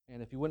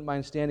And if you wouldn't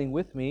mind standing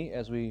with me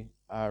as we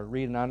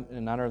read in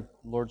honor of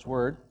the Lord's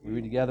Word, we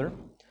read together.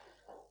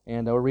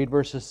 And we'll read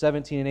verses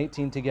 17 and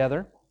 18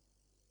 together.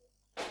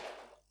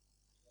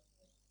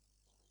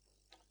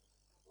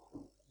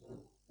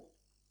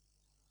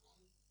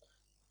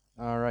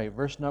 All right,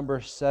 verse number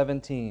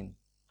 17.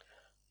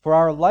 For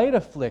our light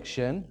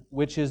affliction,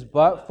 which is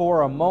but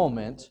for a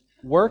moment,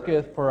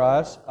 worketh for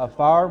us a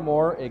far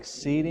more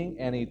exceeding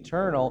and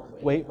eternal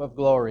weight of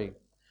glory,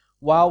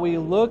 while we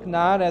look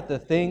not at the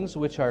things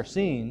which are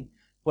seen,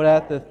 but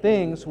at the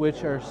things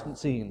which are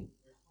seen.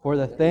 For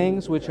the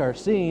things which are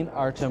seen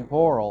are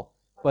temporal,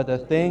 but the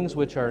things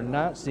which are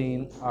not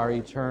seen are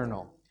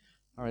eternal.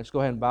 All right, let's go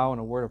ahead and bow in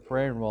a word of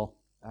prayer, and we'll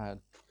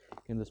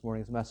begin this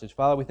morning's message.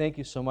 Father, we thank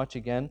you so much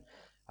again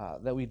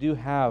that we do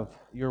have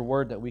your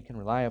word that we can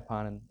rely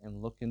upon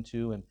and look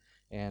into,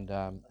 and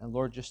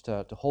Lord, just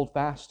to hold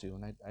fast to.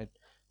 And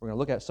we're going to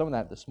look at some of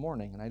that this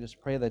morning, and I just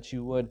pray that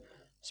you would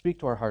speak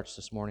to our hearts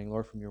this morning,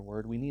 Lord, from your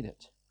word. We need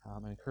it.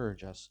 And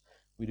encourage us.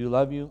 We do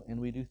love you,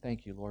 and we do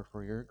thank you, Lord,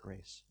 for your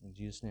grace. In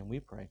Jesus' name we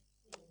pray.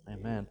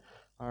 Amen.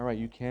 All right,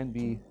 you can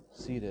be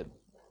seated.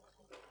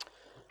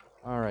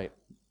 All right.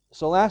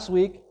 So last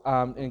week,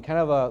 in kind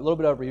of a little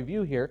bit of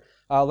review here,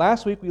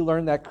 last week we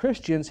learned that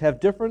Christians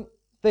have different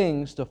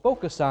things to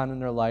focus on in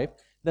their life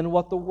than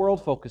what the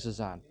world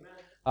focuses on.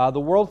 The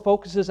world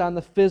focuses on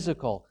the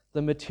physical,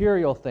 the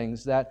material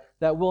things that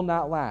will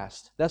not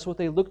last. That's what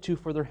they look to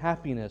for their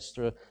happiness,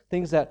 or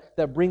things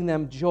that bring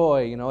them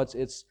joy. You know,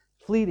 it's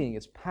fleeting,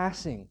 it's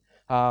passing.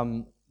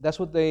 That's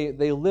what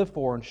they live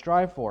for and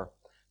strive for.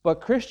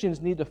 But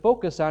Christians need to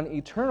focus on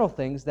eternal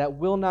things that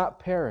will not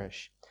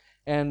perish.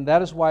 And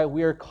that is why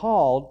we are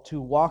called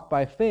to walk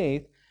by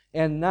faith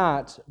and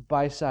not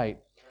by sight.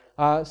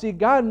 See,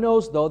 God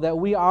knows, though, that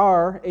we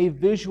are a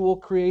visual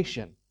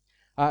creation,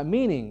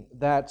 meaning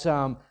that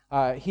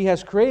He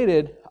has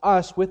created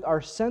us with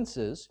our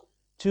senses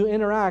to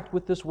interact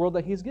with this world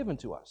that He's given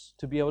to us,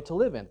 to be able to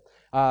live in.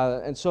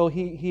 And so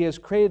He has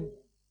created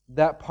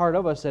that part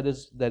of us that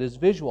is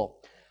visual.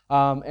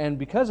 And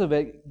because of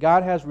it,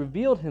 God has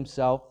revealed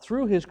Himself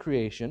through His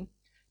creation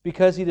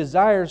because He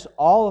desires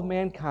all of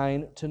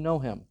mankind to know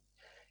Him.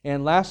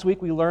 And last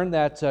week we learned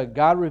that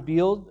God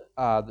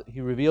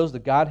He reveals the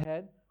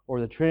Godhead, or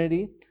the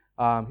Trinity.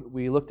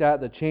 We looked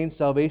at the change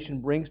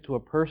salvation brings to a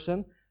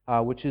person,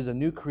 which is a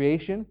new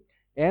creation,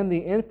 and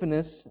the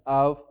infiniteness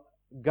of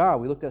God.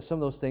 We looked at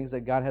some of those things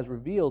that God has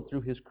revealed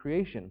through His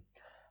creation.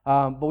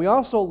 But we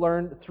also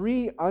learned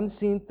three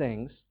unseen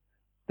things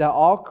that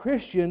all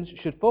Christians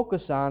should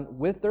focus on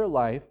with their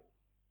life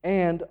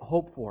and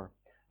hope for.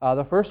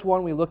 The first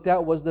one we looked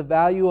at was the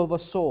value of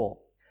a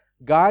soul.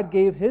 God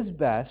gave His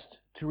best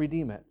to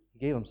redeem it. He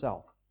gave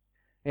Himself.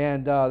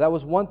 And that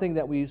was one thing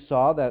that we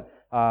saw that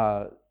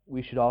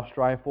we should all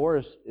strive for,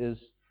 is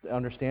to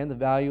understand the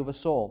value of a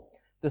soul.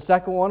 The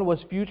second one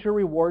was future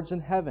rewards in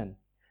heaven.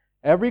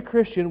 Every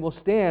Christian will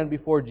stand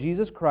before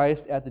Jesus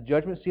Christ at the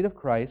judgment seat of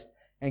Christ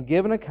and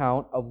give an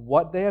account of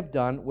what they have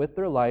done with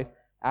their life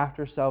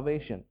after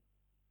salvation.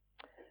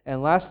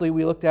 And lastly,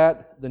 we looked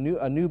at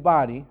a new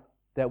body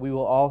that we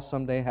will all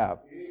someday have.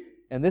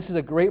 And this is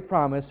a great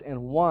promise,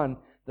 and one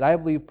that I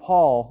believe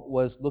Paul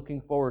was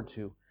looking forward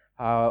to.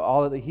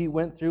 All that he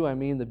went through,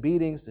 the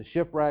beatings, the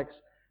shipwrecks,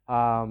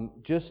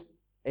 just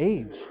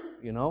age,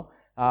 you know.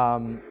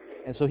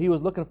 And so he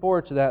was looking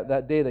forward to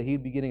that day that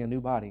he'd be getting a new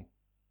body.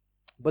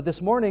 But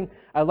this morning,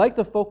 I'd like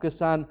to focus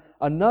on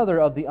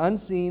another of the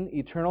unseen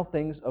eternal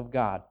things of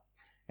God.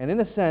 And in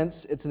a sense,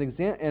 it's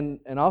an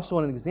and also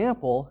an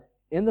example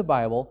in the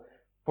Bible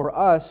for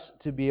us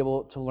to be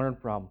able to learn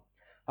from.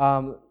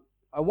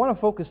 I want to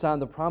focus on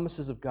the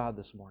promises of God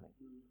this morning.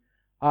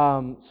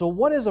 So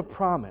what is a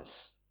promise?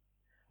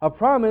 A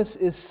promise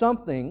is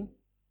something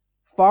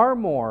far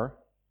more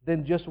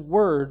than just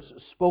words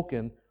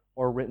spoken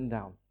or written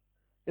down.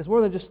 It's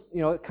more than just,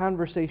 a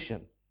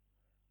conversation.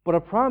 But a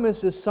promise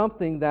is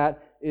something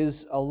that is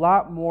a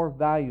lot more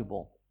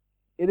valuable.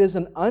 It is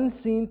an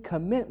unseen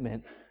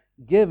commitment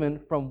given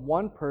from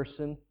one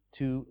person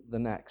to the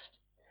next.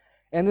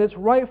 And it's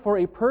right for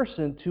a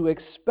person to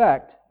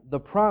expect the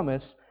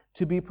promise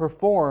to be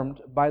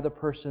performed by the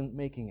person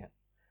making it.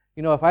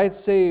 If I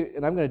say,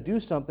 and I'm going to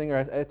do something, or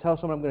I tell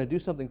someone I'm going to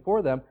do something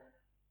for them,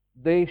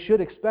 they should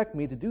expect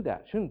me to do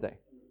that, shouldn't they?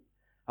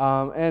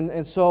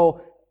 And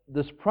so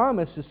this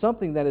promise is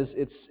something that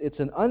it's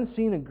an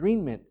unseen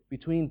agreement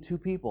between two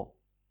people.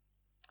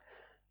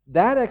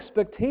 That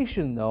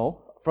expectation,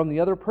 though, from the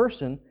other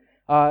person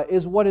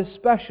is what is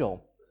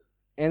special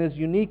and is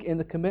unique in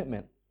the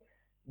commitment.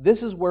 This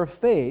is where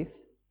faith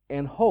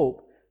and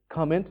hope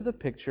come into the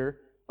picture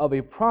of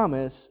a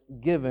promise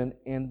given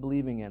and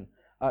believing in.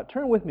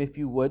 Turn with me, if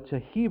you would, to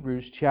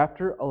Hebrews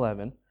chapter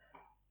 11.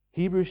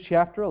 Hebrews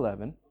chapter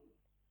 11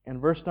 and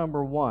verse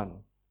number 1.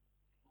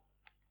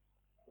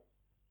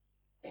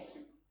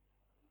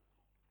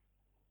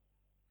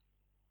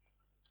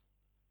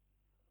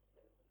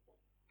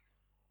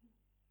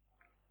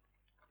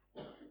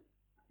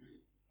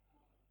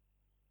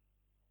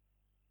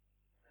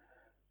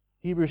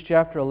 Hebrews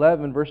chapter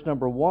 11, verse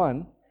number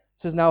 1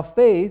 It says, now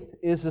faith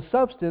is the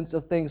substance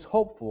of things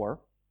hoped for,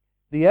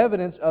 the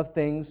evidence of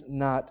things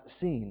not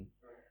seen.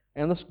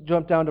 And let's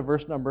jump down to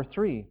verse number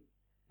 3.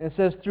 And it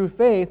says, through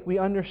faith we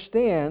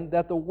understand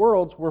that the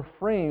worlds were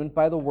framed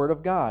by the Word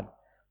of God,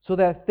 so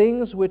that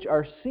things which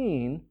are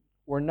seen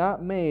were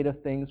not made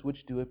of things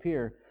which do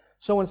appear.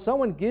 So when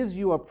someone gives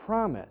you a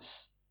promise,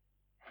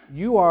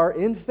 you are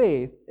in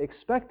faith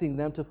expecting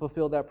them to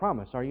fulfill that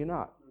promise, are you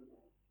not?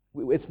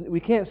 We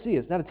can't see it.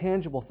 It's not a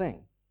tangible thing.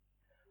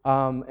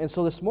 And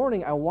so this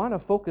morning I want to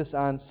focus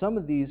on some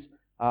of these,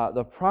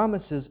 the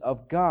promises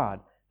of God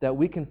that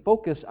we can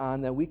focus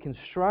on, that we can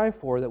strive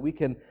for, that we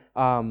can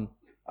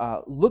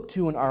look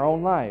to in our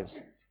own lives.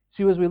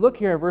 See, as we look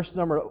here at verse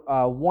number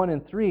 1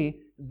 and 3,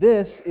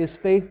 this is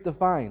faith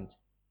defined.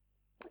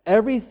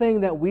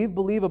 Everything that we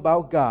believe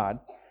about God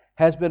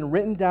has been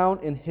written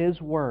down in His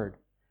Word,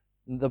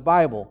 the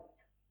Bible.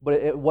 But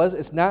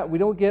it's not. We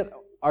don't get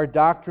our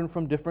doctrine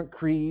from different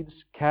creeds,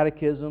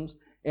 catechisms,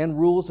 and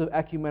rules of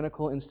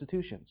ecumenical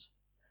institutions.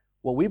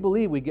 What we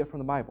believe, we get from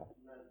the Bible.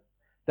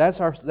 That's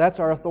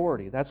our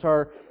authority. That's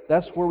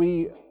where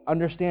we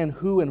understand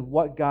who and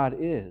what God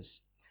is.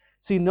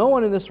 See, no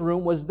one in this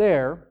room was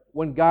there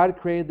when God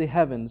created the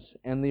heavens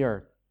and the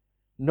earth.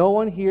 No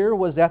one here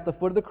was at the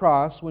foot of the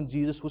cross when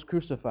Jesus was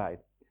crucified,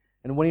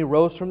 and when He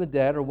rose from the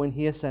dead, or when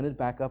He ascended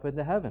back up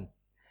into heaven.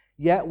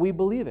 Yet we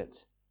believe it.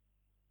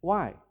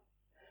 Why?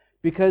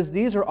 Because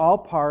these are all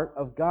part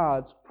of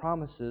God's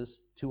promises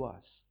to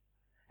us.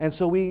 And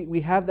so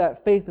we have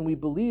that faith, and we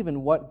believe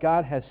in what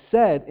God has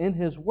said in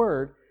His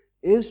Word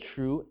is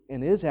true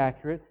and is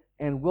accurate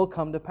and will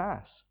come to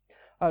pass.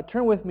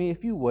 Turn with me,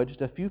 if you would,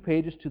 just a few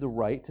pages to the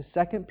right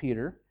to 2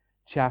 Peter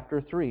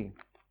chapter 3.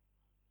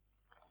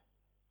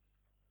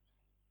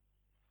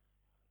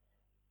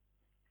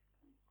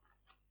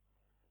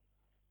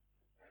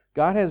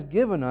 God has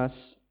given us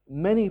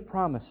many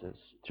promises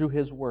through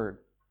His Word.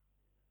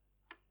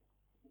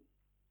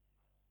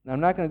 Now, I'm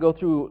not going to go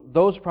through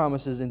those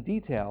promises in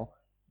detail,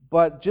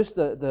 but just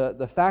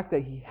the fact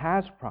that He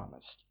has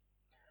promised.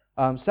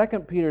 2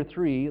 Peter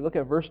 3, look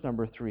at verse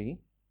number 3.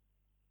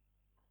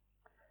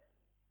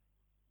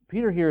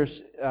 Peter here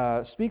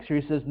speaks here.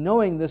 He says,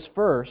 knowing this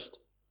first,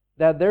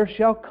 that there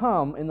shall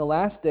come in the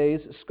last days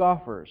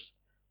scoffers,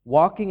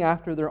 walking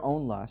after their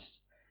own lusts,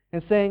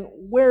 and saying,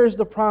 where is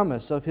the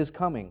promise of His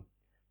coming?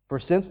 For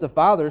since the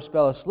fathers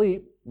fell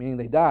asleep, meaning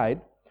they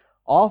died,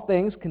 all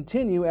things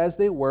continue as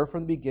they were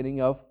from the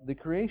beginning of the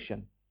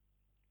creation.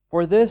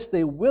 For this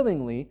they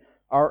willingly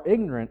are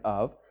ignorant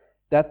of,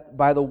 that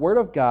by the word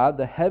of God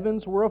the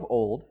heavens were of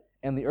old,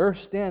 and the earth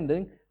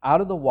standing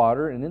out of the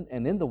water and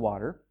in the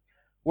water,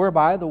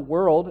 whereby the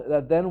world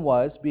that then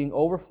was, being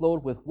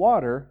overflowed with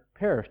water,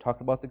 perished.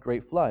 Talking about the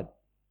great flood.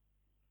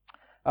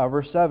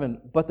 Verse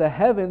 7, but the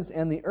heavens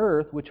and the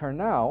earth, which are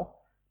now,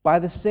 by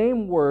the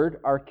same word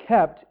are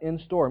kept in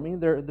store, meaning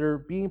they're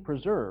being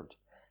preserved.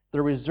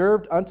 They're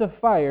reserved unto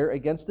fire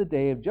against the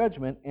day of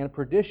judgment and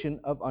perdition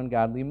of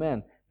ungodly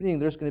men. Meaning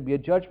there's going to be a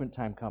judgment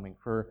time coming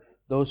for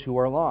those who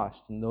are lost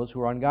and those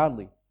who are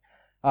ungodly.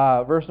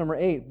 Verse number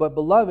 8, but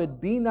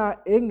beloved, be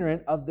not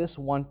ignorant of this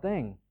one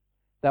thing,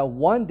 that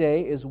one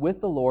day is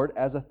with the Lord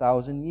as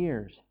 1,000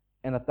 years,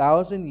 and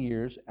 1,000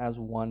 years as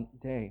one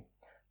day.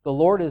 The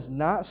Lord is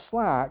not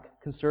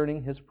slack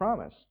concerning His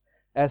promise,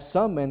 as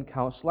some men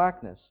count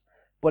slackness,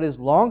 but is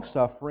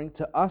longsuffering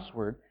to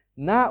usward,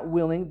 not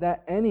willing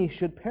that any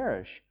should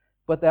perish,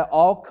 but that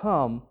all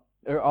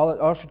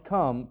should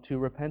come to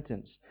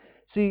repentance.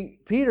 See,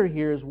 Peter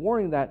here is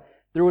warning that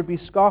there would be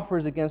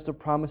scoffers against the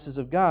promises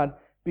of God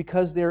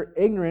because they're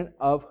ignorant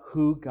of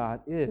who God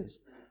is.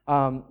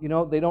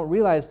 They don't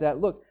realize that,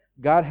 look,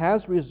 God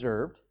has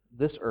reserved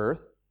this earth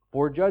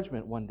for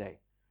judgment one day.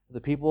 The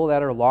people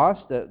that are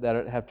lost,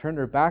 that have turned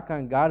their back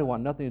on God, who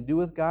want nothing to do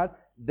with God,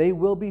 they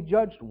will be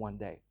judged one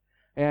day.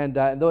 And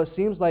though it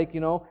seems like,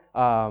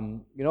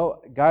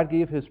 God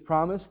gave His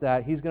promise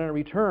that He's going to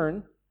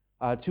return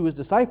to His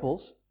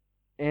disciples,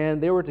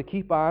 and they were to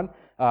keep on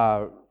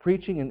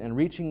preaching and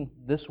reaching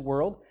this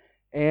world,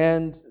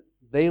 and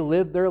they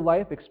lived their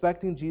life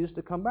expecting Jesus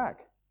to come back.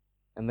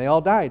 And they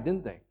all died,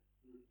 didn't they?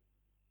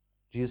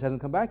 Jesus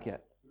hasn't come back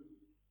yet.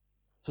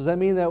 So does that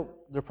mean that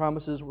their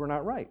promises were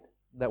not right?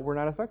 That were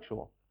not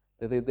effectual?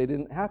 That they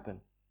didn't happen?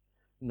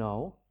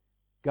 No.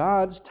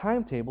 God's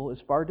timetable is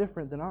far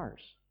different than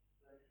ours.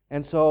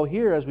 And so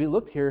here, as we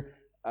look here,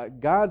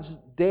 God's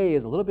day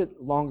is a little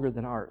bit longer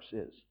than ours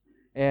is.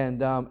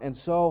 And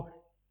so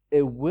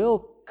it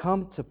will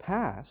come to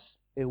pass,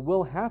 it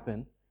will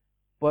happen,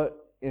 but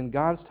in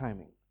God's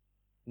timing,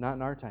 not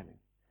in our timing.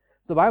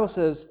 The Bible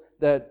says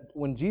that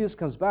when Jesus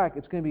comes back,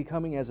 it's going to be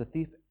coming as a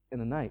thief in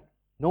the night.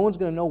 No one's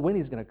going to know when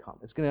He's going to come.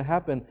 It's going to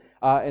happen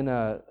in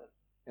a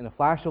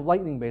flash of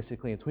lightning,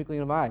 basically, a twinkling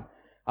of an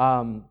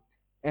eye.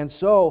 And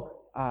so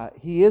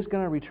He is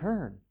going to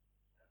return.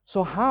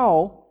 So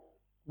how,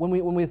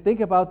 when we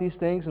think about these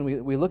things and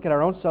we look at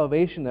our own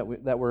salvation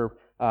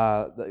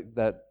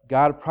that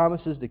God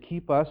promises to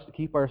keep us, to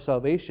keep our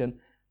salvation,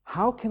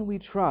 how can we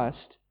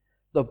trust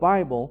the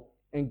Bible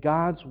and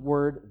God's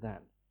Word then?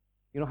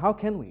 How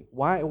can we?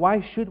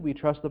 Why should we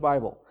trust the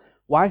Bible?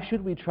 Why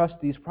should we trust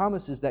these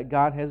promises that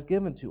God has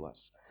given to us?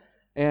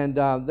 And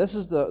this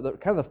is the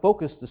kind of the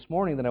focus this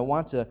morning that I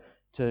want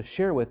to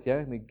share with you.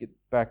 Let me get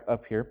back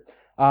up here.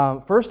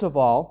 First of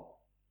all,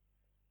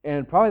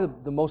 and probably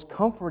the most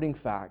comforting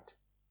fact,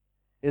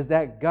 is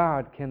that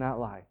God cannot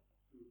lie.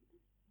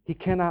 He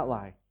cannot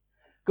lie.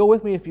 Go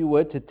with me, if you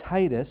would, to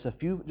Titus,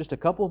 just a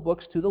couple of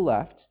books to the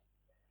left.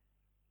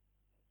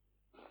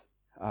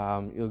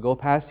 You'll go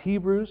past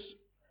Hebrews,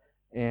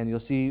 and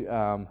you'll see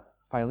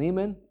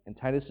Philemon, and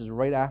Titus is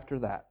right after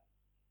that.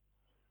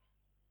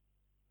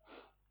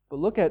 But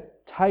look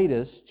at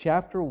Titus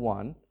chapter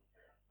 1,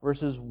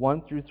 verses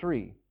 1 through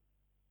 3.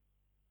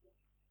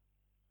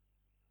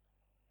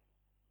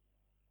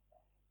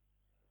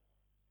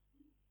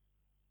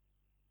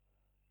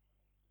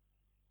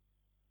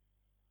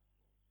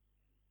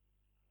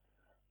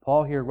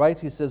 Paul here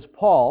writes, he says,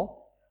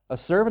 Paul, a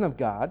servant of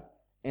God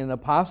and an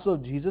apostle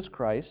of Jesus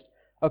Christ,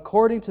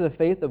 according to the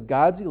faith of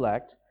God's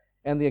elect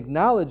and the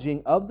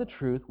acknowledging of the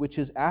truth which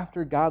is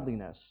after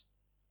godliness,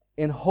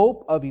 in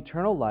hope of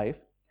eternal life,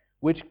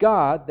 which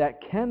God,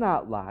 that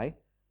cannot lie,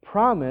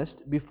 promised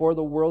before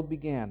the world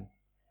began,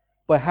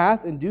 but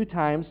hath in due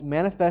times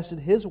manifested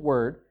His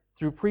word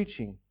through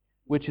preaching,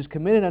 which is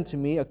committed unto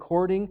me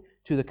according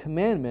to the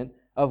commandment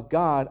of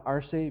God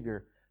our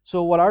Savior.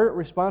 So what our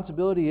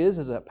responsibility is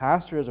as a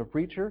pastor, as a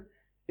preacher,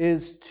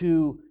 is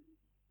to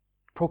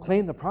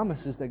proclaim the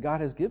promises that God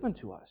has given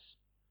to us,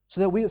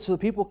 so that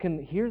people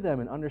can hear them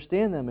and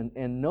understand them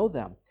and know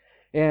them.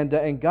 And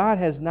God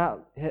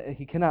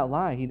He cannot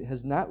lie. He has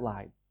not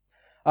lied.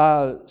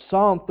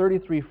 Psalm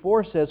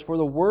 33:4 says, For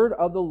the word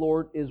of the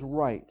Lord is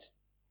right,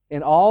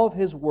 and all of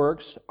His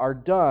works are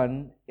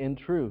done in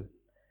truth.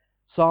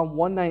 Psalm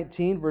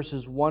 119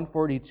 verses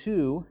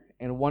 142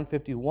 and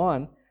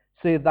 151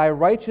 say, Thy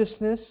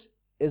righteousness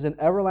is an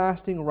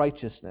everlasting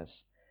righteousness,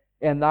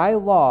 and Thy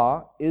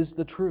law is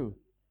the truth.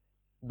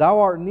 Thou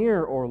art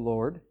near, O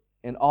Lord,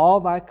 and all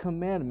Thy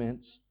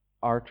commandments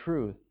are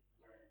truth.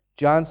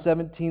 John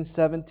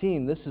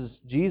 17:17, this is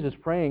Jesus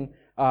praying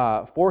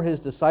for His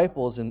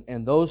disciples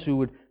and those who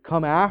would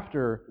come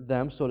after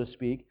them, so to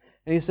speak.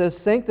 And He says,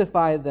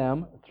 Sanctify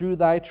them through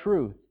Thy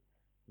truth.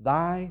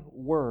 Thy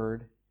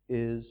word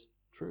is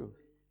truth.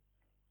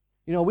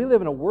 We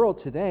live in a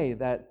world today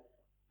that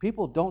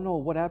people don't know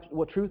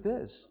what truth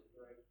is.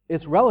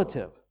 It's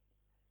relative.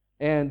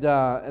 And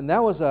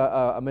that was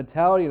a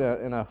mentality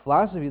and a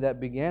philosophy that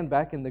began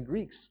back in the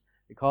Greeks.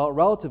 They call it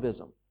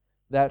relativism.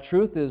 That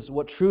truth is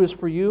what true is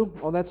for you,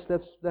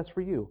 that's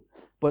for you.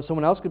 But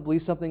someone else could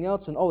believe something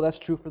else, and that's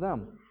true for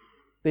them.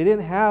 They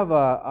didn't have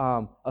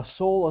a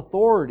sole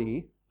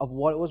authority of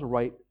what was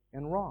right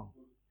and wrong.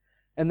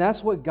 And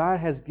that's what God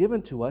has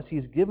given to us.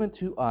 He's given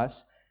to us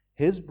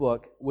His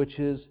book, which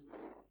is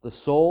the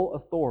sole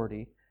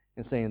authority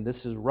in saying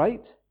this is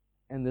right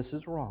and this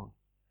is wrong.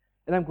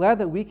 And I'm glad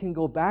that we can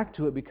go back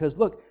to it because,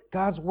 look,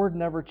 God's Word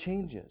never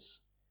changes.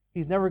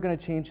 He's never going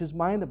to change His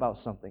mind about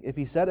something. If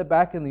He said it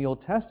back in the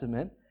Old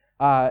Testament,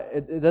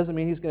 it doesn't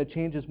mean He's going to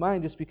change His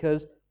mind just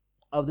because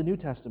of the New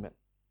Testament.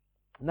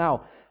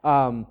 Now,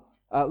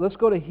 let's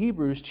go to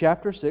Hebrews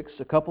chapter 6,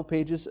 a couple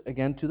pages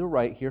again to the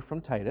right here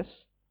from Titus,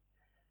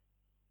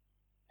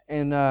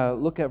 and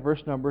look at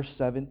verse number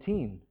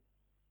 17.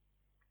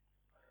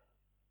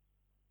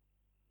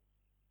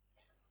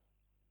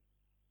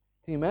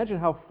 Can you imagine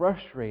how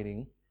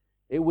frustrating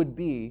it would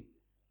be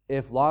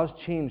if laws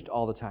changed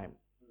all the time?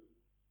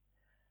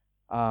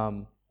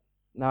 Now,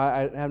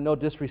 I have no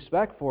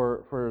disrespect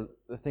for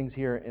the things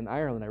here in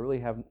Ireland. I really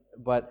have,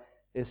 but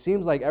it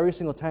seems like every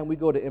single time we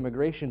go to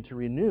immigration to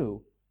renew,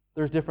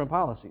 there's different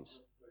policies,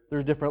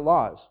 there's different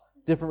laws,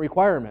 different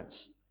requirements,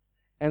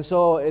 and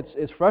so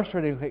it's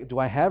frustrating. Hey, do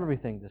I have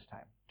everything this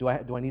time? Do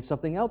I need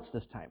something else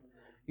this time?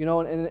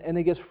 And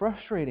it gets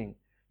frustrating.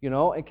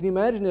 And can you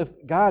imagine if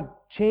God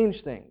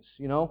changed things?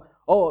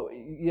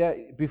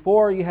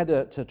 Before you had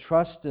to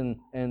trust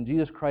in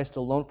Jesus Christ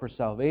alone for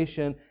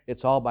salvation.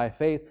 It's all by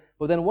faith.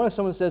 But then what if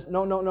someone says,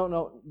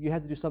 no, you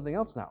have to do something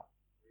else now?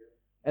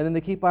 And then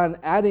they keep on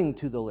adding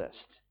to the list.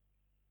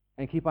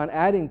 And keep on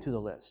adding to the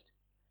list.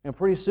 And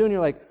pretty soon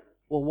you're like,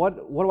 well, what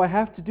do I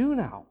have to do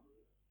now?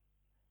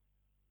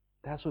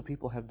 That's what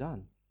people have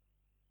done.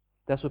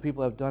 That's what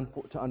people have done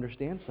to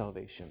understand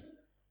salvation.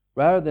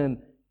 Rather than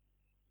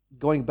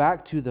going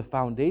back to the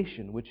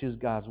foundation, which is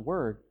God's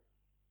Word,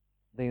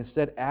 they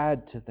instead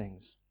add to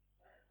things.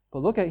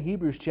 But look at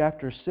Hebrews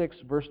chapter 6,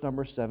 verse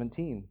number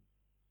 17.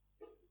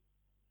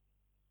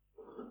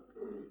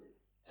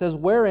 It says,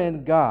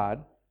 Wherein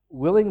God,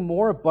 willing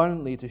more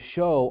abundantly to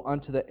show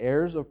unto the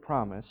heirs of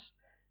promise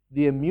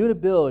the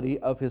immutability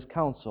of His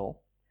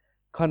counsel,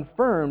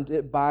 confirmed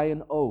it by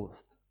an oath,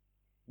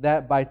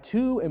 that by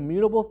two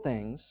immutable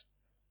things,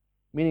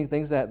 meaning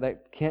things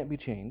that can't be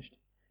changed,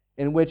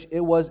 in which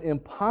it was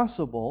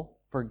impossible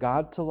for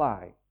God to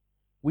lie,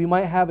 we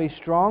might have a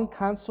strong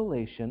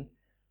consolation,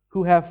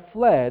 who have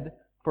fled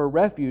for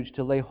refuge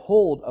to lay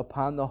hold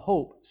upon the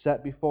hope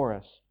set before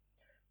us,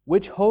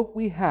 which hope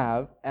we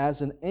have as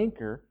an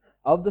anchor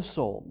of the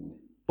soul,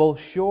 both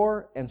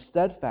sure and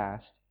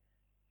steadfast,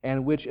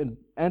 and which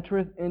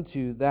entereth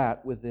into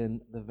that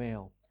within the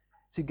veil.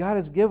 See, God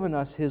has given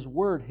us His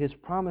Word, His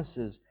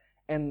promises,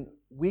 and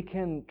we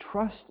can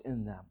trust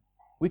in them.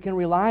 We can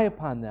rely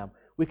upon them.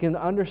 We can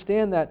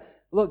understand that,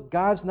 look,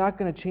 God's not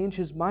going to change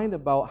His mind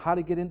about how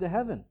to get into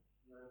heaven.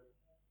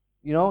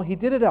 You know, He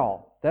did it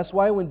all. That's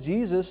why when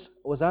Jesus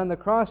was on the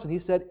cross and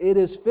He said, "It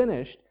is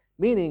finished,"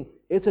 meaning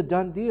it's a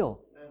done deal.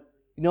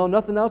 You know,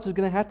 nothing else is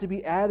going to have to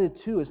be added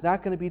to. It's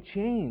not going to be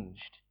changed.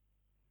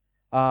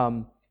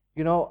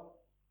 You know,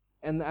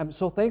 and I'm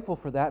so thankful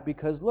for that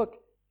because, look,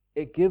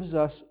 it gives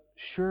us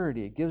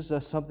surety. It gives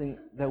us something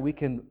that we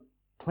can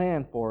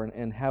plan for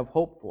and have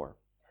hope for.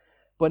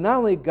 But not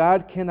only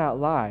God cannot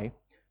lie,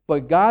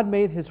 but God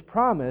made His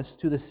promise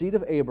to the seed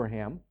of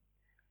Abraham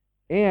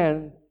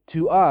and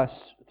to us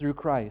through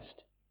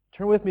Christ.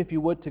 Turn with me, if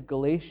you would, to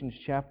Galatians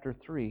chapter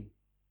 3.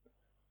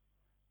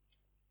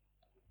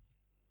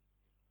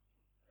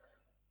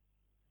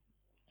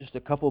 Just a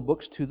couple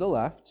books to the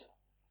left.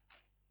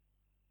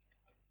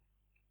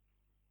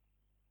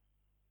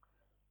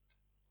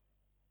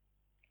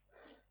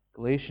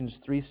 Galatians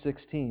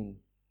 3:16.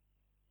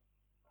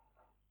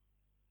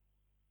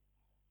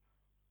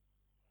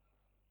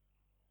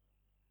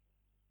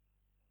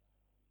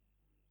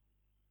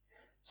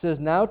 It says,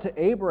 "Now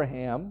to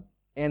Abraham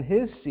and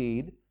his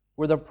seed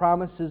were the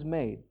promises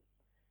made.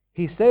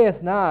 He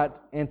saith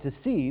not, and to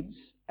seeds,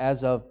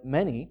 as of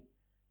many,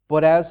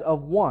 but as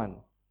of one,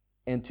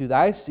 and to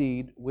thy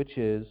seed, which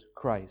is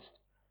Christ."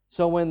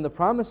 So when the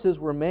promises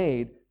were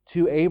made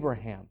to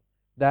Abraham,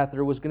 that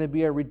there was going to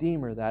be a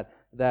Redeemer, that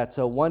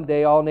one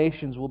day all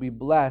nations will be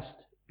blessed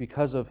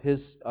because of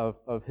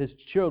his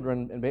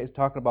children, and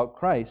talking about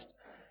Christ,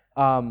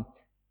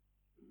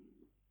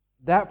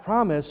 that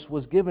promise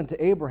was given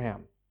to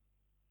Abraham.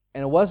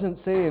 And it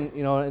wasn't saying,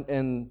 you know,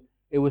 and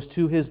it was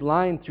to his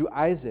line through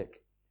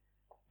Isaac.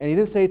 And he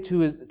didn't say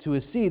to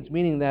his seeds,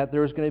 meaning that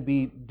there was going to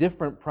be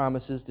different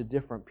promises to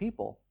different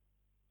people.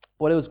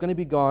 But it was going to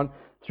be gone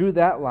through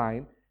that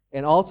line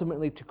and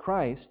ultimately to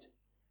Christ.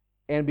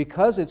 And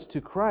because it's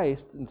to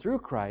Christ and through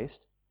Christ,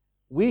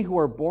 we who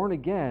are born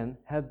again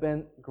have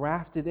been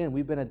grafted in.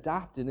 We've been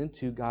adopted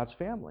into God's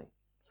family.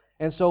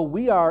 And so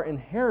we are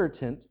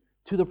inheritant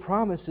to the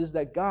promises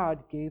that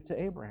God gave to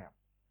Abraham.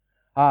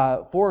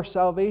 For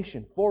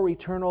salvation, for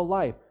eternal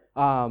life,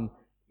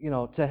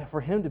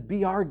 for Him to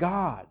be our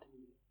God.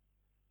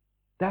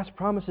 That's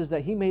promises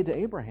that He made to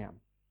Abraham.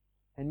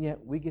 And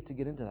yet we get to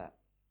get into that.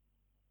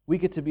 We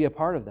get to be a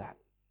part of that.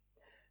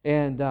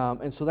 And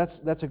so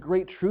that's a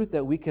great truth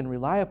that we can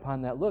rely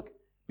upon, that, look,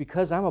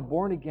 because I'm a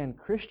born-again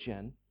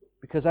Christian,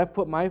 because I've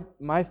put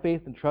my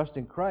faith and trust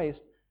in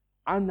Christ,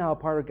 I'm now a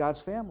part of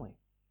God's family.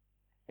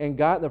 And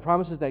God, the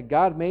promises that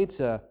God made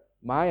to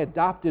my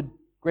adopted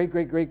great,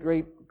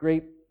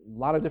 a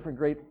lot of different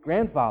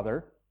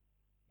great-grandfather,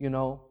 you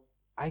know,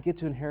 I get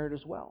to inherit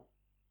as well.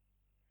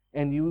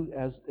 And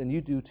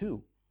you do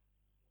too.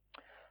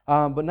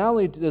 But not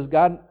only does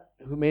God,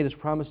 who made His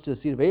promise to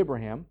the seed of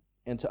Abraham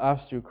and to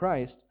us through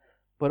Christ,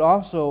 but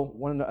also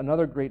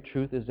another great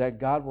truth is that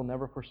God will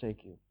never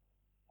forsake you.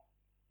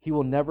 He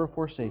will never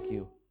forsake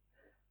you.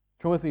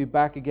 Turn with me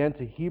back again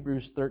to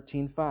Hebrews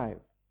 13:5.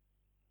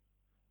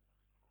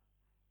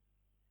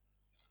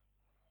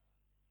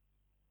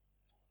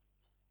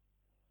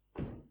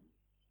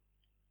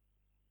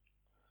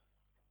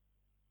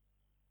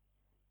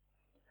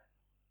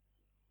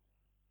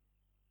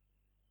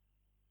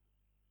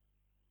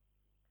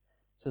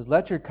 It says,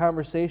 "Let your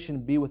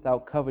conversation be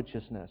without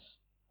covetousness,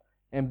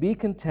 and be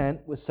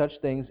content with such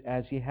things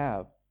as ye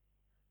have.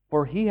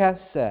 For He hath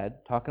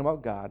said," talking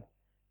about God,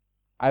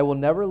 "I will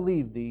never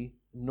leave thee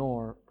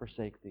nor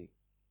forsake thee."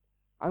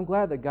 I'm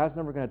glad that God's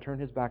never going to turn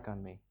His back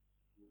on me.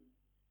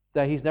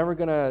 That He's never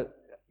going to,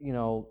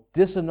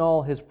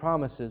 disannul His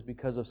promises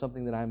because of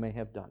something that I may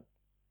have done.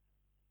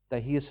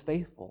 That He is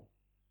faithful.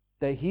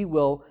 That He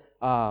will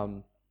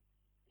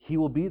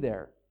be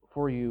there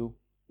for you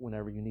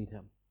whenever you need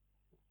Him.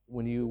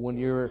 When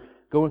you're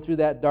going through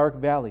that dark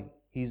valley,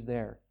 He's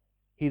there.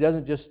 He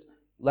doesn't just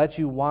let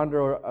you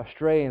wander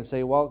astray and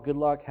say, "Well, good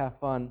luck, have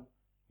fun.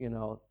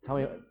 Tell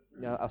me,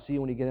 I'll see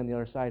you when you get on the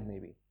other side,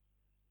 maybe."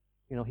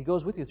 He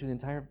goes with you through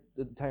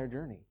the entire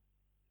journey.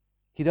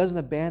 He doesn't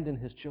abandon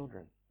His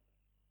children,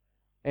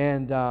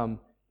 and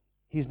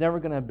He's never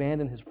going to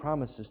abandon His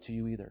promises to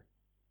you either.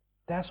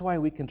 That's why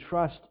we can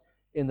trust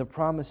in the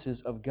promises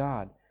of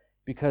God,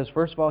 because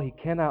first of all, He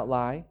cannot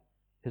lie.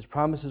 His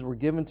promises were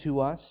given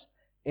to us.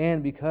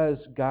 And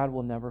because God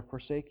will never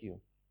forsake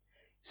you.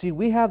 See,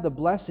 we have the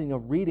blessing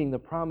of reading the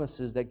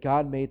promises that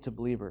God made to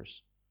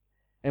believers.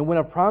 And when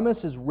a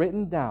promise is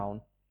written down,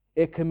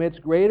 it commits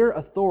greater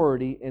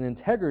authority and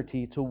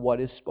integrity to what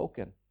is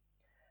spoken.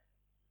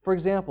 For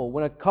example,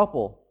 when a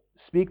couple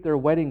speak their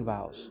wedding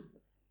vows,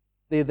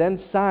 they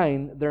then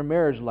sign their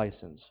marriage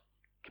license,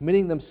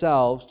 committing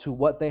themselves to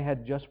what they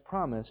had just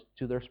promised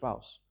to their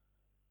spouse.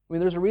 I mean,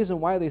 there's a reason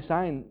why they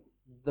sign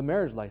the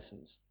marriage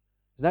license.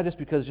 It's not just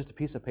because it's just a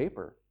piece of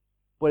paper,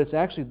 but it's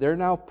actually they're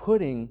now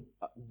putting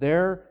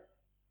their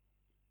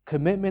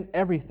commitment,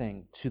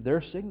 everything to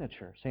their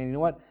signature, saying, you know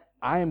what,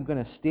 I am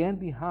going to stand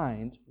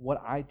behind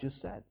what I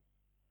just said.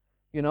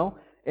 You know,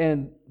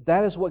 and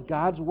that is what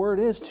God's word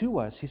is to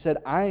us. He said,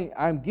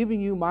 I'm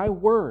giving you my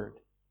word,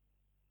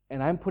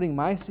 and I'm putting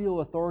my seal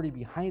of authority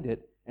behind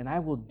it, and I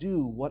will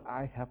do what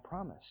I have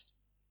promised.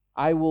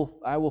 I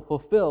will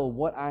fulfill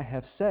what I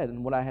have said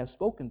and what I have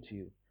spoken to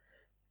you.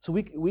 So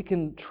we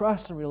can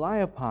trust and rely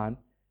upon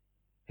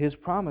His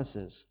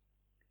promises.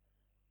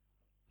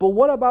 But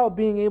what about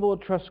being able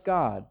to trust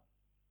God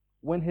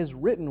when His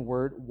written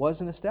word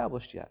wasn't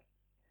established yet?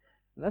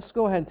 Let's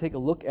go ahead and take a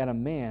look at a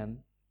man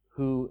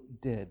who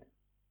did.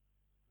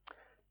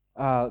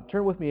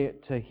 Turn with me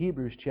to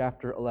Hebrews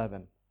chapter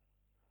 11.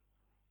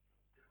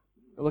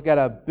 Look at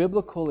a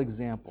biblical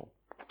example.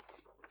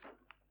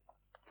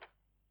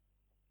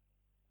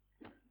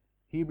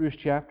 Hebrews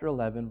chapter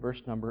 11, verse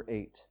number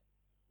 8.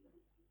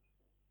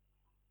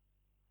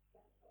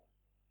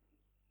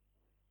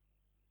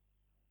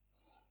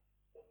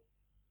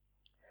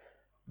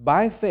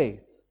 By faith,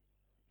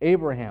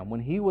 Abraham,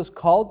 when he was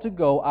called to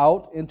go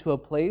out into a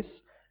place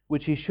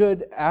which he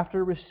should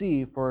after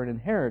receive for an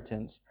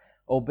inheritance,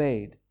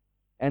 obeyed.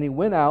 And he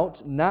went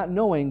out, not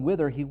knowing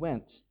whither he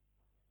went.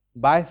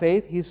 By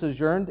faith he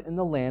sojourned in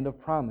the land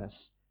of promise,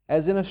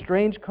 as in a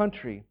strange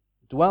country,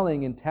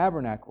 dwelling in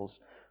tabernacles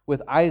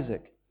with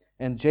Isaac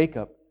and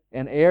Jacob,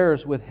 and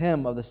heirs with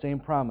him of the same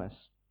promise.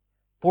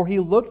 For he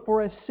looked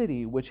for a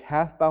city which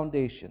hath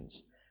foundations,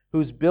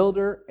 whose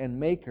builder and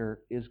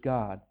maker is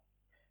God.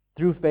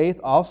 Through faith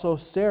also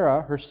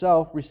Sarah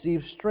herself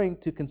received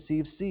strength to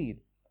conceive seed,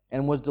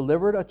 and was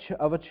delivered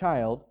of a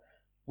child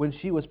when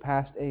she was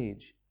past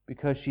age,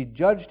 because she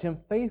judged him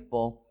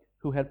faithful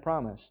who had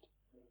promised.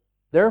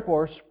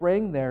 Therefore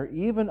sprang there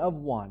even of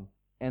one,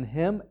 and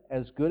him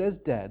as good as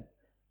dead,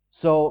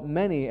 so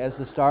many as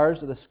the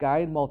stars of the sky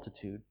in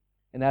multitude,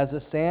 and as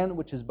the sand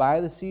which is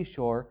by the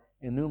seashore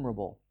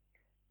innumerable.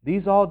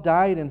 These all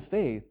died in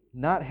faith,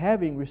 not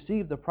having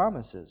received the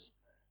promises,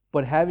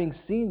 but having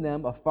seen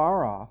them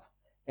afar off,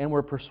 and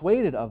were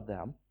persuaded of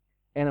them,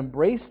 and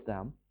embraced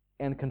them,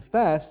 and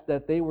confessed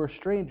that they were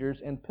strangers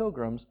and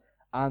pilgrims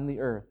on the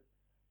earth.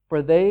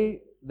 For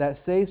they that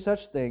say such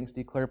things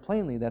declare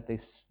plainly that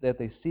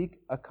they seek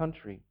a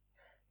country.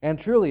 And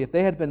truly, if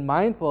they had been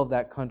mindful of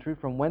that country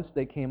from whence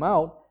they came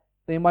out,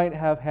 they might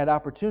have had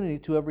opportunity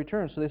to have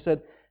returned. So they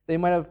said they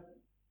might have,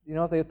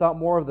 if they thought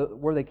more of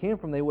where they came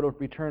from, they would have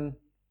returned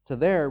to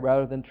there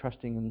rather than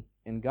trusting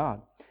in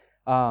God.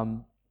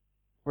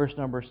 Verse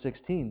number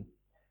 16.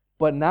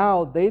 But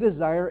now they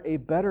desire a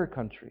better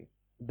country,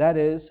 that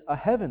is, a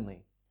heavenly.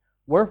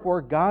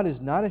 Wherefore God is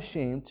not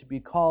ashamed to be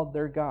called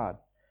their God,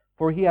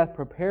 for He hath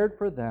prepared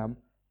for them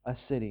a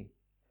city.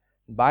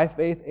 By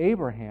faith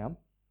Abraham,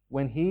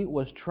 when he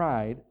was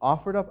tried,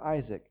 offered up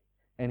Isaac,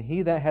 and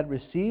he that had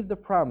received the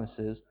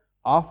promises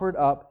offered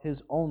up his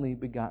only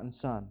begotten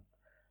son,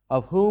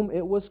 of whom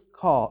it was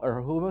called,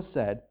 or whom was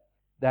said,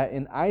 that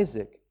in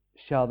Isaac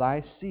shall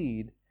thy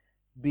seed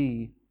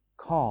be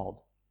called.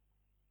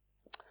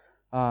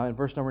 In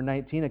verse number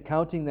 19,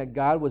 accounting that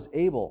God was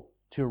able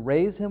to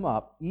raise him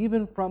up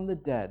even from the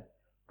dead,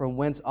 from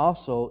whence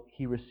also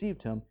he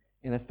received him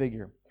in a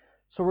figure.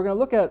 So we're going to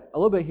look at a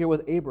little bit here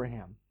with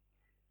Abraham.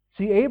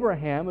 See,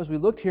 Abraham, as we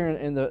looked here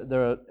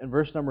in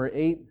verse number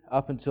 8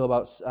 up until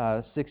about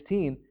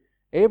 16,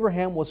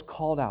 Abraham was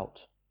called out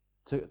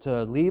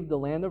to leave the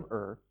land of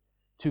Ur,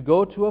 to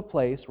go to a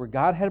place where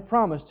God had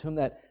promised him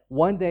that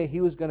one day he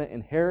was going to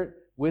inherit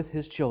with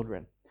his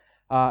children.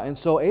 And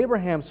so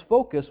Abraham's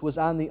focus was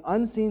on the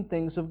unseen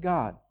things of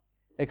God,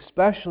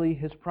 especially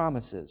His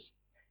promises.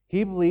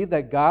 He believed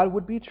that God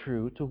would be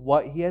true to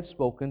what He had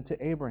spoken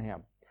to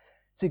Abraham.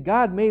 See,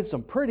 God made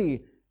some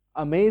pretty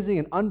amazing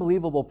and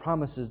unbelievable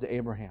promises to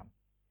Abraham.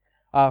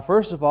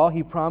 First of all,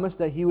 He promised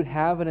that he would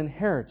have an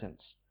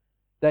inheritance,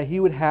 that he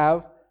would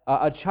have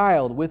a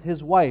child with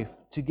his wife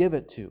to give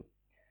it to.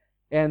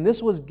 And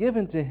this was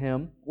given to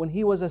him when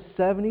he was a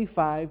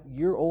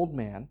 75-year-old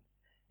man,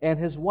 and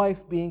his wife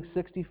being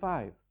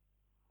 65.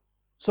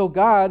 So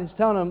God is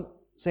telling him,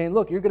 saying,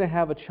 look, you're going to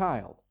have a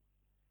child.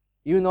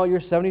 Even though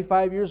you're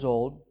 75 years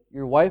old,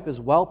 your wife is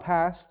well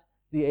past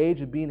the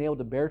age of being able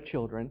to bear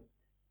children,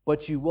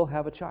 but you will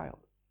have a child.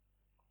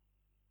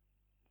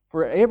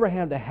 For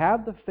Abraham to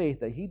have the faith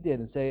that he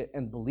did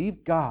and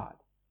believe God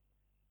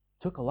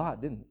took a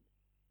lot, didn't it?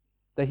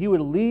 That he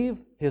would leave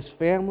his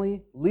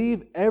family,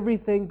 leave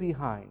everything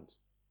behind,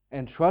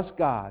 and trust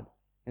God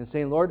and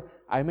saying, Lord,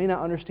 I may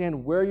not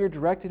understand where you're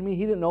directing me.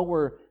 He didn't know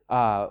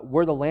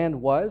where the land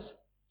was,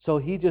 so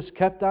he just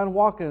kept on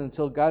walking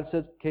until God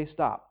said, okay,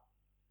 stop.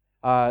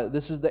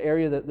 This is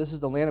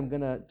the land I'm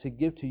going to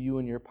give to you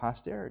and your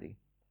posterity.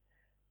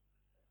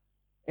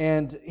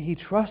 And he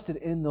trusted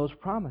in those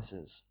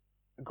promises.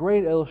 A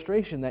great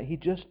illustration that he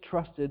just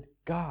trusted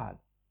God.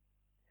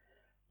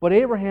 But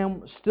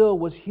Abraham still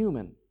was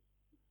human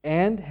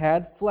and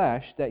had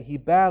flesh that he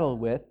battled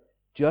with,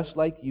 just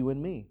like you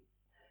and me.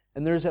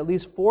 And there's at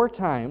least 4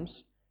 times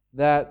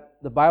that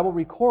the Bible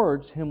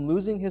records him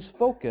losing his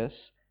focus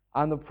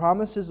on the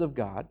promises of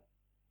God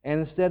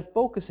and instead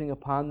focusing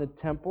upon the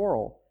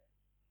temporal.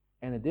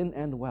 And it didn't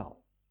end well.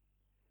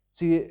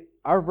 See,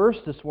 our verse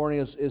this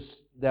morning is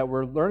that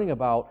we're learning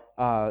about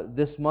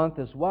this month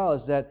as well,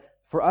 is that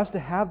for us to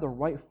have the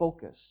right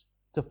focus,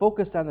 to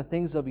focus on the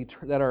things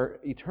that are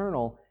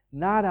eternal,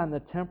 not on the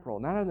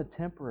temporal, not on the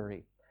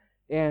temporary.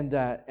 And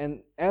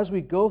as we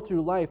go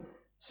through life,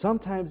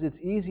 sometimes it's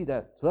easy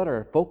to let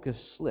our focus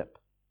slip.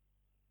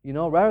 You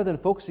know, rather than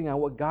focusing on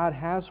what God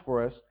has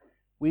for us,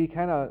 we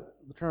kind of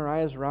turn our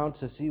eyes around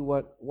to see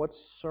what's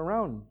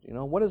around. You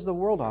know, what is the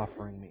world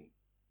offering me?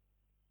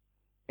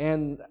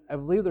 And I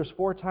believe there's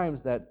 4 times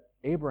that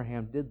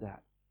Abraham did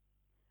that.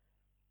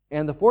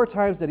 And the 4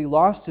 times that he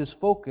lost his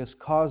focus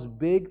caused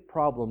big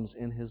problems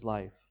in his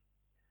life.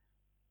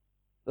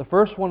 The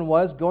first one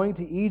was going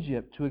to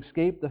Egypt to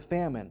escape the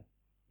famine,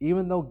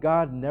 even though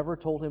God never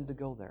told him to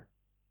go there.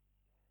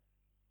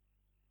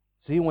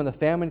 See, when the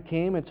famine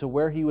came into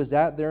where he was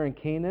at there in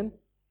Canaan,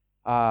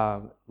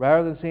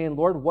 rather than saying,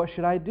 Lord, what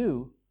should I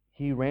do?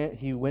 He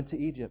went to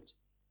Egypt,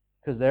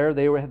 because there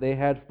they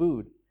had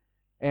food.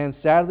 And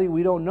sadly,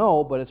 we don't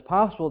know, but it's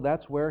possible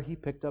that's where he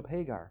picked up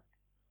Hagar,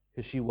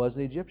 because she was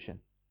an Egyptian.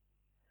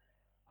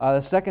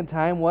 The second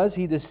time was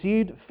he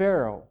deceived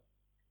Pharaoh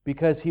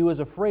because he was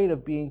afraid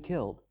of being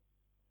killed.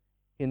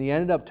 And he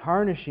ended up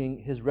tarnishing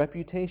his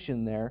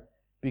reputation there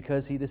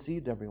because he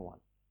deceived everyone.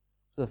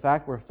 So the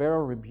fact where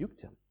Pharaoh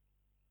rebuked him,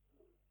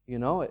 you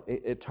know,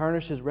 it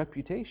tarnished his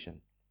reputation.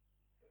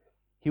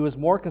 He was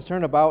more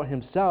concerned about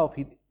himself,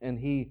 and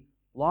he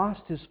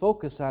lost his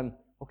focus on,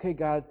 okay,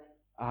 God,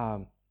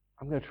 I'm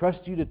going to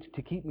trust you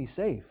to keep me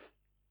safe.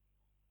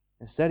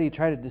 Instead, he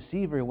tried to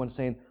deceive everyone,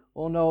 saying,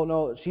 "Oh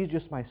no, she's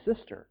just my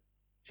sister.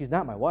 She's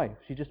not my wife.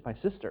 She's just my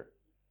sister."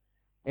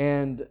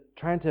 And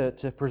trying to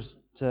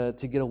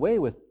get away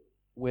with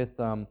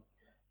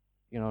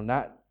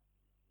not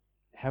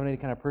having any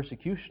kind of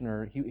persecution,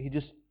 or he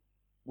just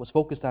was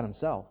focused on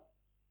himself.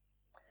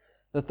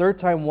 The third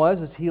time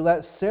is he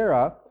let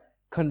Sarah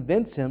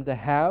convince him to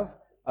have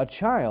a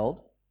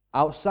child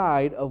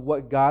outside of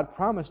what God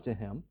promised to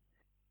him.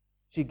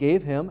 She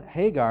gave him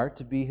Hagar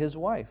to be his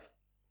wife.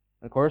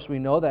 And of course, we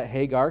know that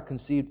Hagar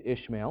conceived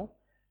Ishmael,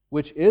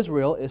 which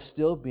Israel is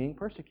still being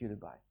persecuted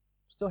by,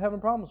 still having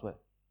problems with.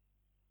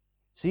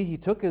 See, he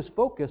took his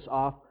focus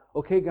off,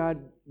 okay, God,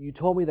 you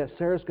told me that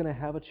Sarah's going to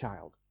have a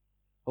child.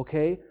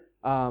 Okay?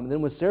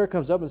 Then when Sarah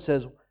comes up and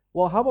says,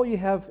 well, how about you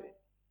have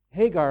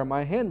Hagar,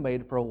 my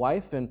handmaid, for a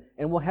wife, and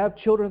we'll have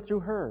children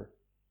through her.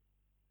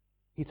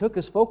 He took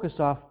his focus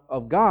off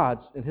of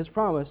God's and His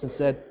promise and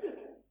said,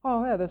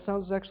 oh, yeah, that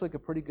sounds actually like a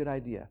pretty good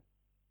idea.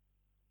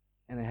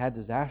 And it had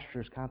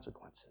disastrous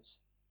consequences.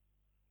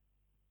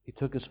 He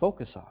took his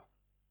focus off.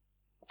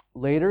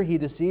 Later, he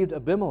deceived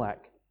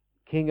Abimelech,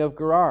 king of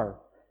Gerar,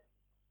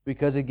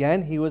 because,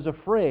 again, he was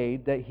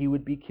afraid that he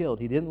would be killed.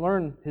 He didn't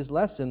learn his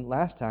lesson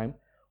last time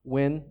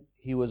when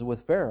he was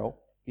with Pharaoh.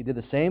 He did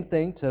the same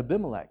thing to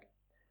Abimelech.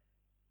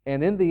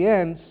 And in the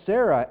end,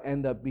 Sarah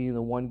ended up being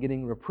the one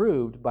getting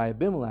reproved by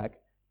Abimelech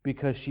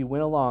because she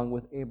went along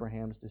with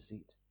Abraham's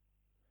deceit.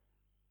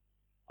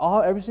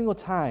 Every single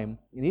time,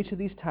 in each of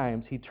these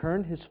times, he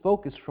turned his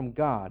focus from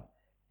God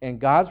and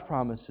God's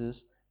promises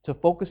to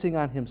focusing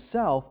on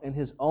himself and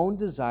his own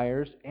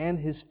desires and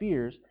his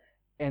fears.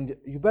 And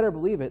you better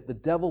believe it, the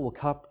devil will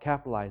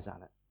capitalize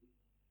on it.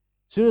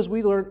 As soon as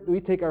we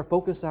take our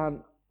focus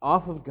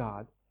off of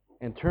God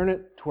and turn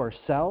it to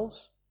ourselves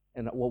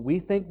and what we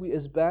think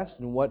is best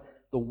and what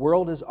the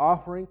world is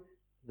offering,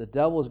 the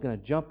devil is going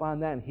to jump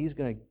on that, and he's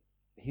going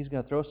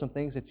to throw some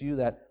things at you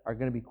that are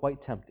going to be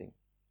quite tempting,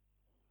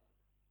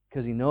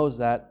 because he knows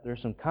that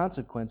there's some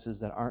consequences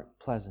that aren't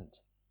pleasant.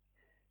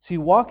 See,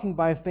 walking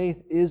by faith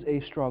is a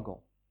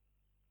struggle,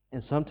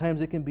 and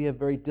sometimes it can be a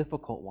very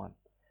difficult one.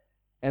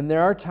 And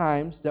there are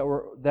times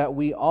that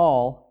we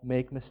all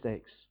make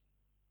mistakes.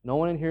 No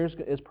one in here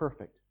is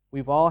perfect.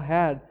 We've all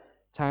had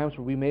times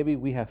where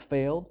we have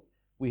failed,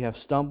 we have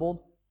stumbled,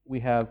 we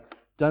have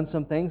done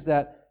some things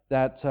that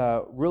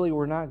really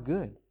were not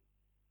good.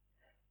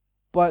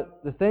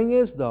 But the thing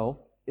is, though,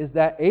 is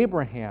that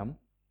Abraham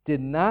did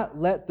not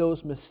let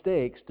those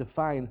mistakes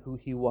define who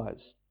he was.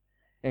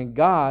 And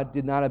God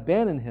did not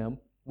abandon him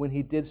when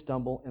he did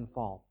stumble and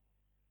fall.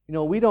 You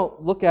know, we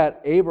don't look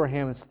at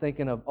Abraham as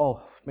thinking of,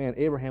 oh, man,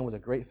 Abraham was a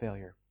great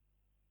failure.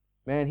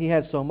 Man, he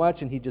had so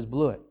much and he just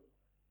blew it.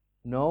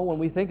 No, when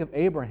we think of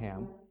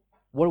Abraham,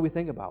 what do we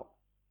think about?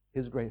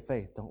 His great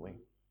faith, don't we?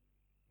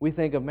 We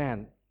think of,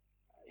 man,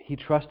 he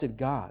trusted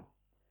God.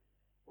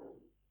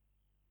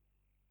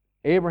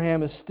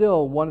 Abraham is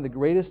still one of the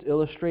greatest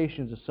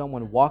illustrations of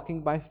someone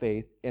walking by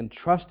faith and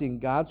trusting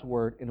God's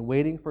word and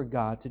waiting for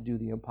God to do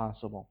the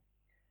impossible.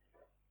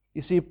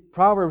 You see,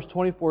 Proverbs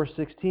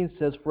 24:16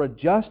 says, for a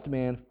just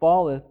man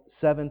falleth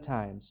 7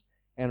 times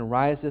and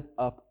riseth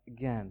up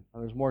again.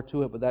 Now, there's more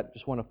to it, but I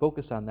just want to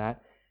focus on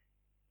that.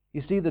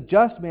 You see, the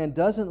just man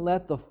doesn't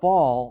let the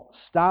fall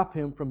stop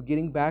him from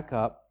getting back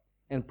up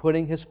and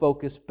putting his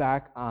focus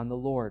back on the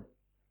Lord.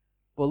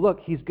 But look,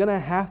 he's going to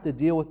have to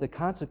deal with the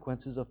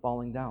consequences of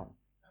falling down.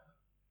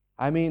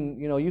 I mean,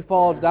 you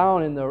fall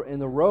down in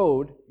the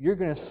road, you're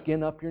going to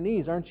skin up your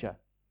knees, aren't you?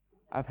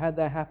 I've had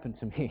that happen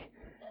to me.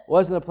 It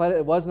wasn't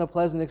a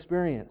pleasant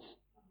experience.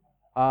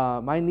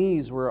 My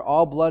knees were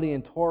all bloody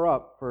and tore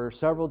up for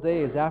several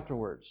days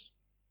afterwards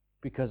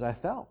because I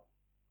fell.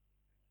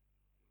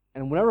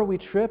 And whenever we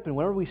trip and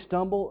whenever we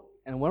stumble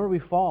and whenever we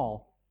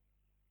fall,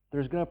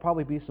 there's going to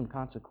probably be some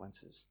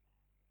consequences.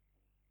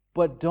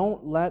 But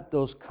don't let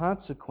those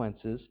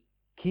consequences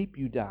keep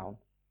you down.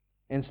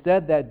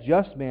 Instead, that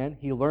just man,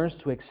 he learns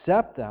to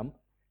accept them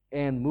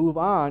and move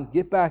on,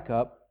 get back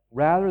up,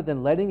 rather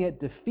than letting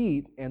it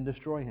defeat and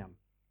destroy him.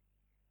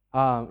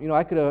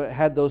 I could have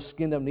had those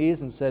skinned up knees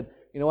and said,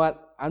 you know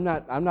what, I'm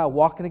not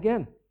walking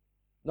again.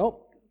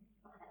 Nope.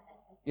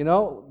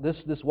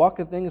 This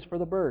walking thing is for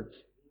the birds.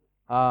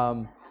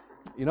 I'm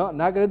not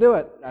going to do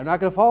it. I'm not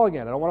going to fall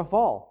again. I don't want to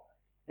fall.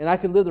 And I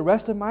could live the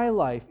rest of my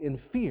life in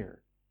fear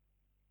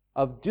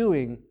of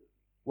doing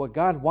what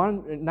God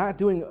wanted, not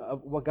doing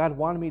what God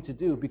wanted me to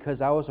do because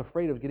I was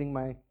afraid of getting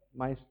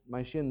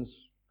my shins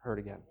hurt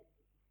again.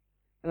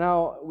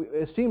 Now,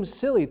 it seems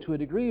silly to a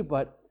degree,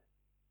 but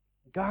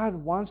God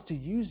wants to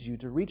use you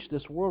to reach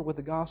this world with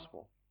the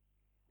gospel.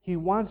 He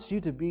wants you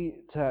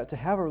to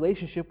have a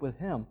relationship with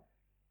Him.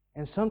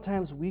 And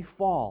sometimes we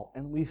fall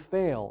and we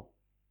fail.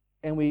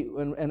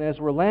 And as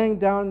we're laying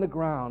down on the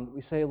ground,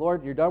 we say,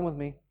 Lord, you're done with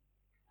me.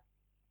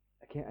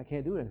 I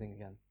can't do anything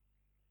again.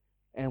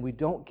 And we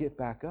don't get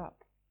back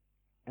up.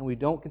 And we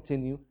don't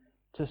continue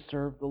to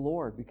serve the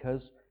Lord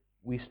because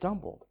we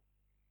stumbled.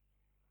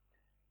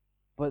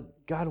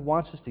 But God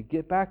wants us to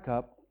get back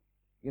up.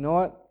 You know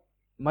what?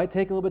 It might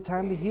take a little bit of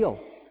time to heal.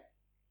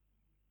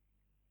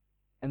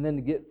 And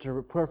then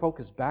to put our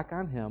focus back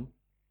on Him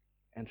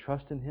and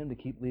trust in Him to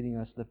keep leading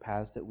us to the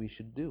paths that we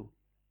should do.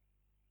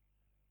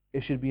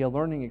 It should be a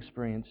learning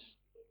experience.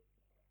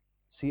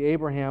 See,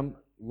 Abraham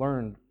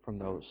learned from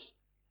those.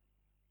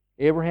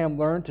 Abraham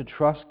learned to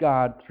trust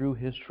God through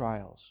his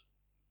trials,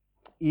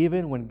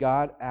 even when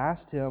God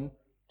asked him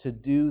to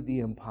do the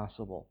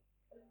impossible.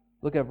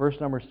 Look at verse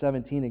number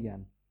 17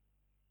 again.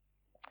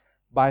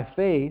 By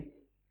faith,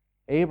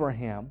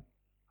 Abraham,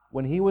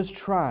 when he was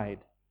tried,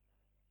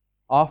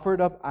 offered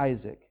up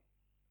Isaac,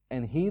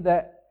 and he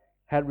that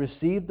had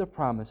received the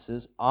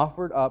promises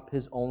offered up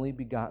his only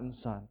begotten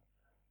son,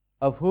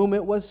 of whom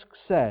it was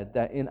said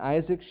that in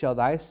Isaac shall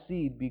thy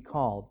seed be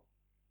called,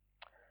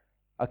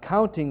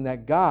 accounting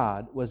that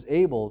God was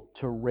able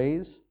to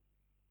raise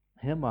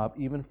him up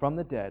even from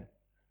the dead,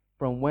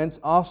 from whence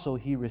also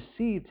he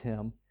received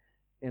him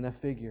in a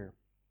figure.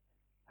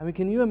 I mean,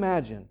 can you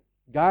imagine?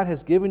 God has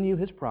given you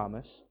His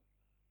promise.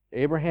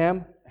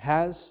 Abraham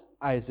has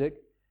Isaac.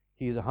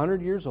 He's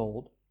 100 years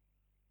old.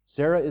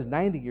 Sarah is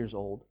 90 years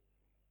old.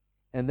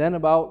 And then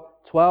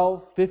about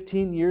 12,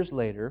 15 years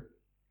later,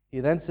 He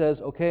then says,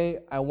 okay,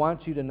 I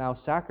want you to now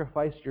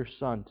sacrifice your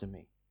son to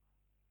me.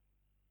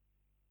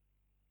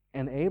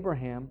 And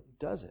Abraham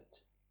does it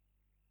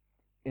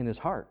in his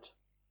heart.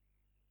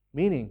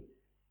 Meaning,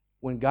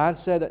 when God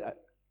said,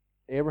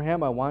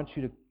 Abraham, I want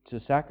you to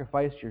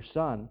sacrifice your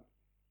son,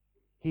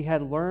 he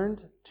had learned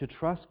to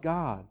trust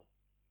God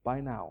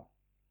by now.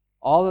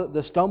 All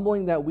the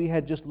stumbling that we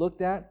had just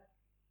looked at,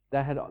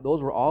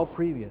 those were all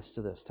previous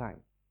to this time.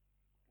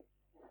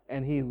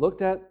 And he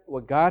looked at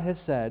what God has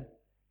said,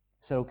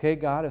 okay,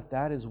 God, if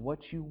that is what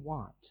you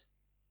want,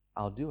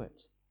 I'll do it.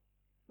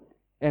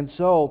 And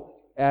so,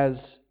 as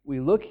we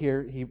look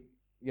here,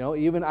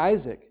 even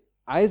Isaac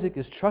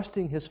is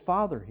trusting his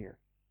father here.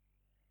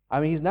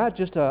 I mean, he's not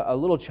just a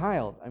little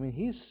child. I mean,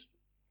 he's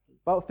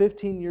about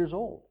 15 years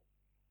old.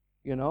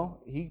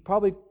 He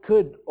probably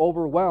could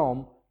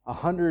overwhelm a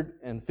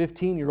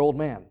 115-year-old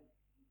man.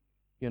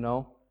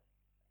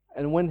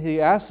 And when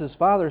he asked his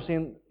father,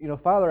 saying,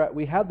 Father,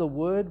 we have the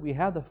wood, we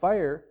have the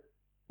fire,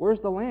 where's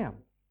the lamb?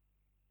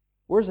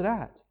 Where's it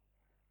at?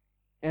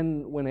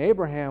 And when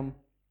Abraham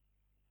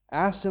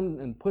asks him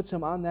and puts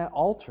him on that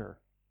altar,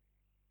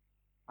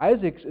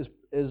 Isaac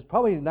is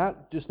probably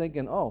not just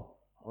thinking, oh,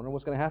 I wonder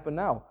what's going to happen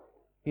now.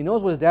 He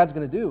knows what his dad's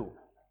going to do.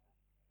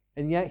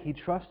 And yet he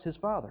trusts his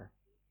father.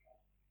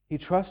 He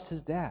trusts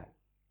his dad.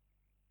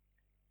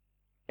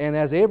 And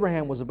as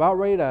Abraham was about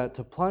ready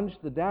to plunge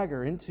the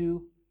dagger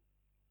into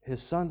his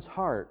son's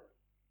heart,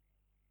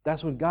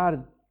 that's when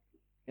God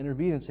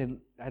intervened and said,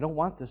 I don't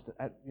want this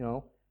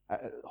to,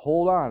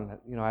 hold on.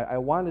 I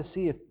want to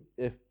see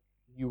if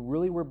you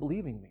really were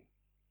believing me,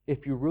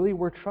 if you really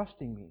were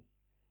trusting me,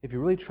 if you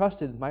really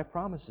trusted my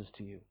promises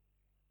to you.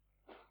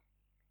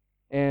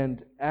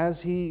 And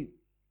you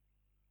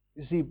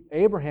see,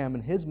 Abraham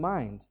in his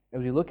mind,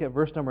 as we look at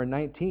verse number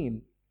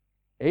 19,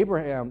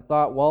 Abraham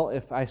thought, well,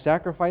 if I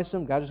sacrifice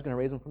him, God is going to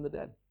raise him from the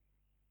dead.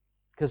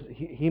 Because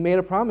he made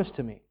a promise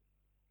to me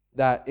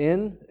that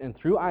in and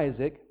through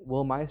Isaac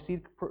my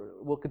seed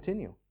will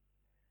continue.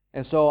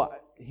 And so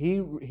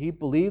he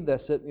believed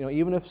that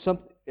even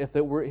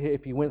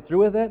if he went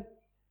through with it,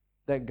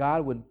 that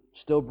God would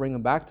still bring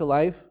him back to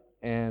life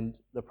and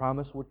the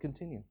promise would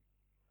continue.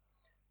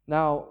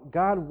 Now,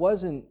 God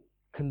wasn't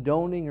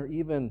condoning or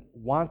even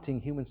wanting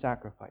human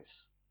sacrifice.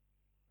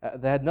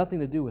 That had nothing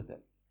to do with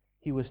it.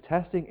 He was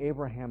testing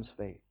Abraham's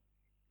faith,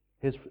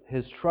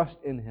 his trust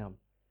in him.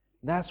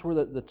 That's where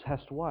the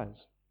test was.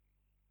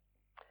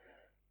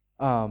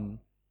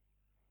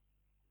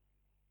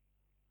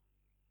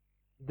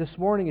 This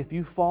morning, if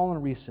you've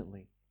fallen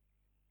recently,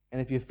 and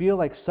if you feel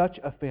like such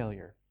a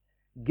failure,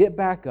 get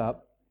back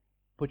up,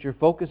 put your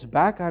focus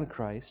back on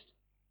Christ,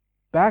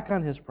 back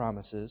on His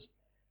promises,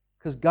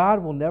 because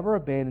God will never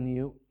abandon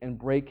you and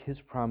break His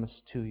promise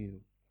to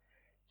you.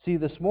 See,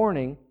 this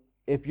morning,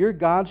 if you're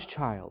God's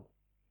child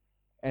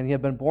and you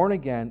have been born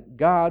again,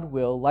 God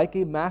will, like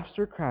a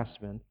master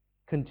craftsman,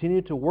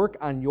 continue to work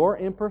on your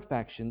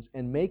imperfections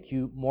and make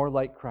you more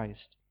like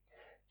Christ.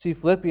 See,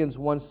 Philippians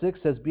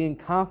 1:6 says, being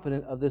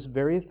confident of this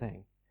very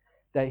thing,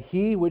 that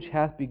He which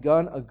hath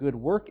begun a good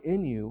work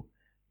in you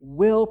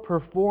will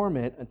perform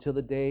it until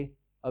the day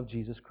of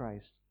Jesus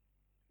Christ.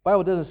 The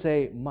Bible doesn't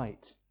say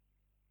might.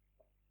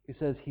 It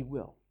says He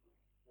will.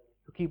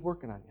 He'll keep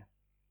working on you.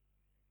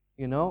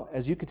 You know,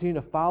 as you continue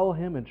to follow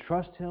Him and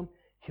trust Him,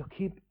 He'll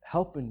keep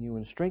helping you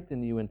and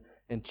strengthening you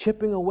and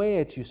chipping away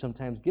at you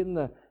sometimes, getting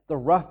the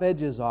rough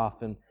edges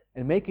off and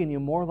making you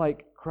more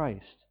like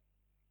Christ.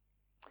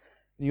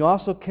 You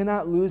also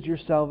cannot lose your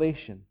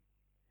salvation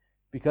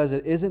because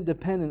it isn't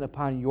dependent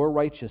upon your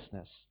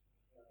righteousness.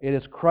 It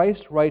is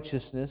Christ's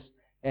righteousness,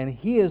 and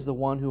He is the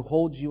one who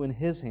holds you in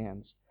His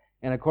hands.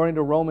 And according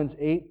to Romans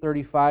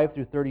 8:35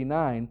 through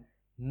 39,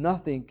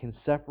 nothing can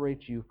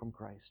separate you from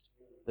Christ.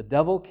 The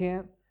devil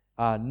can't.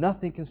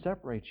 Nothing can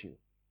separate you.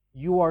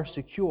 You are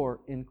secure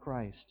in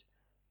Christ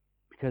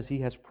because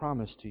He has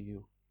promised to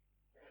you.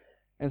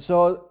 And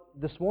so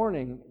this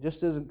morning, just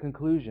as a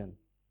conclusion,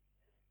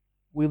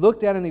 we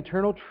looked at an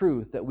eternal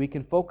truth that we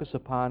can focus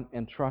upon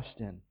and trust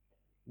in,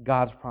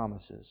 God's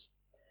promises.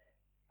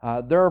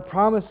 There are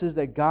promises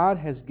that God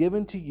has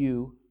given to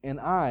you and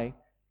I.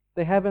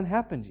 They haven't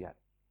happened yet.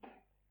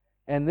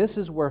 And this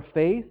is where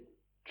faith,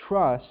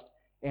 trust,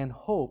 and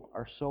hope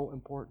are so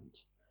important.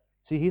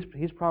 See,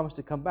 He's promised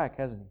to come back,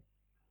 hasn't He?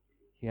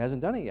 He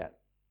hasn't done it yet.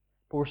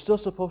 But we're still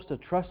supposed to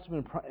trust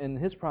Him in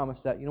His promise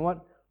that, you know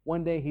what,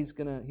 one day He's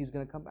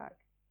gonna come back.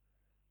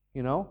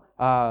 You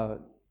know,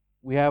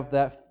 we have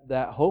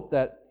that hope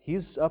that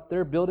He's up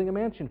there building a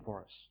mansion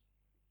for us.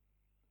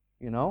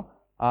 You know,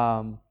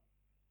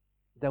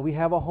 that we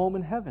have a home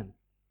in heaven.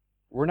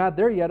 We're not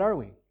there yet, are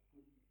we?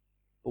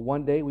 But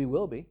one day we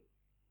will be.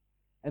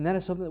 And that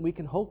is something that we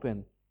can hope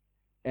in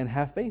and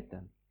have faith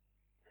in.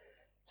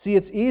 See,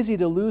 it's easy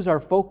to lose our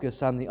focus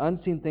on the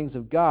unseen things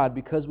of God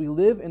because we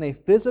live in a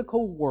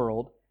physical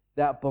world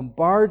that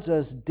bombards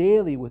us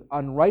daily with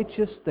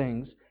unrighteous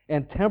things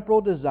and temporal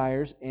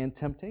desires and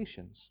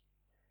temptations.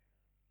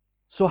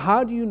 So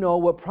how do you know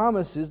what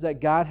promises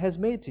that God has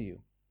made to you?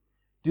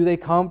 Do they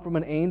come from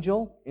an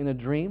angel in a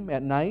dream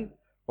at night?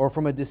 Or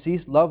from a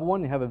deceased loved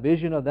one? You have a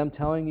vision of them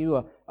telling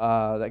you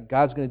that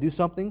God's going to do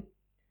something?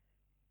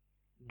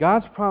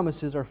 God's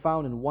promises are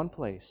found in one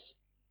place,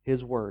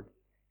 His Word.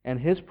 And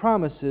His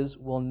promises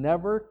will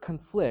never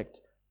conflict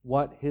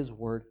what His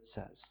Word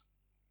says.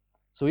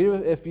 So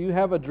even if you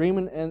have a dream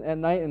at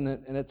night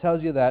and it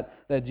tells you that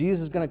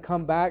Jesus is going to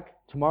come back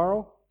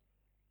tomorrow,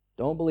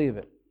 don't believe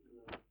it.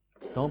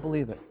 Don't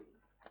believe it.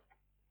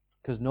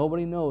 Because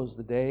nobody knows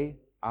the day,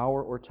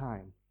 hour, or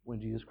time when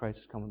Jesus Christ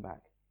is coming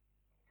back.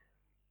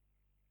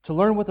 To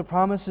learn what the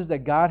promises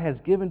that God has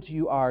given to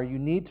you are, you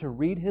need to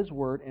read His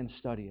Word and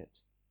study it.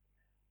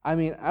 I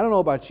mean, I don't know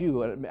about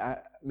you.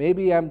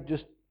 Maybe I'm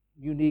just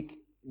unique.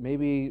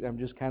 Maybe I'm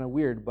just kind of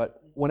weird.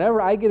 But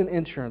whenever I get an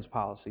insurance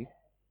policy,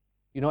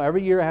 you know,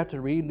 every year I have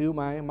to renew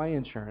my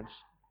insurance.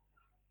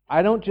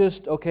 I don't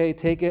just,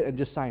 take it and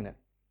just sign it.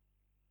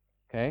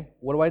 Okay?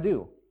 What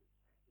do?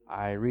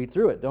 I read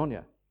through it, don't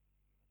you?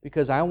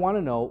 Because I want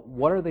to know,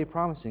 what are they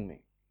promising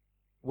me?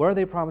 What are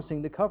they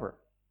promising to cover?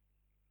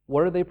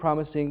 What are they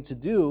promising to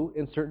do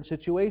in certain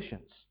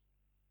situations?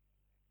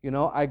 You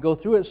know, I go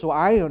through it so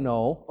I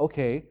know,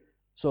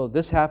 so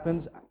this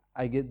happens,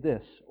 I get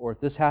this. Or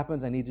if this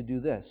happens, I need to do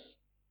this.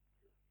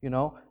 You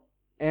know?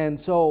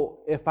 And so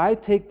if I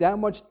take that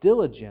much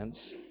diligence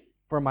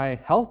for my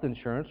health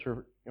insurance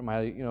or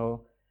my,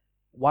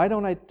 why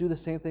don't I do the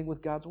same thing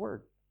with God's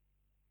Word?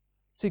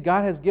 See,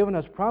 God has given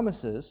us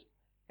promises,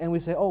 and we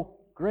say, oh,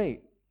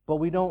 great, but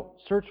we don't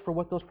search for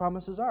what those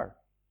promises are.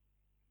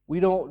 We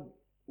don't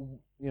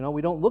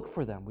look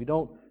for them. We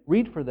don't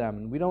read for them,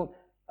 and we don't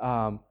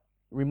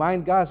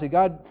remind God, say,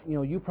 God,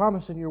 you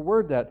promised in your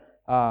Word that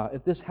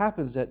if this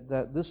happens,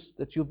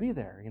 that you'll be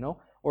there,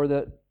 or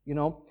that,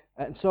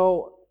 and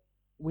so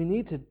we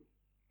need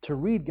to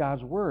read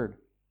God's Word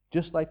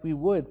just like we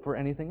would for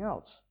anything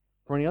else,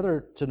 for any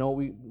other, to know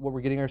what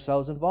we're getting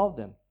ourselves involved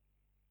in.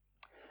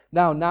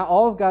 Now, not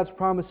all of God's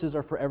promises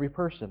are for every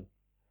person.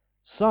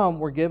 Some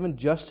were given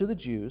just to the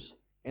Jews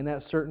and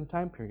at certain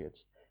time periods.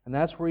 And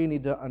that's where you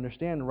need to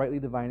understand rightly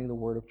dividing the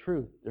word of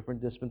truth,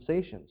 different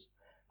dispensations.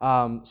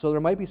 So there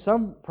might be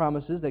some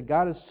promises that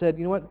God has said,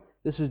 you know what,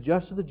 this is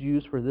just to the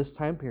Jews for this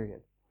time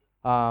period.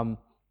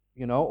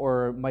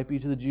 Or it might be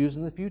to the Jews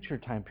in the future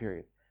time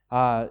period.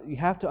 You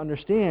have to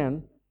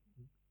understand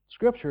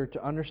Scripture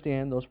to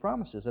understand those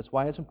promises. That's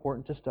why it's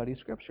important to study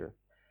Scripture.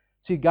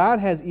 See, God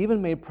has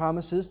even made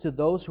promises to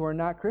those who are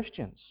not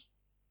Christians.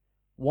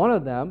 One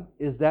of them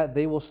is that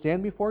they will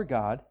stand before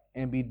God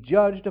and be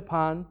judged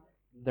upon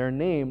their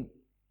name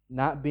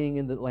not being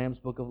in the Lamb's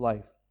Book of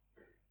Life.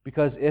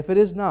 Because if it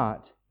is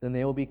not, then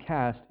they will be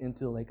cast into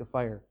the lake of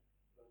fire.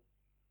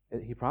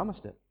 He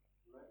promised it.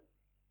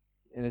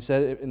 And it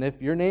said, and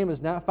if your name is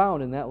not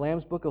found in that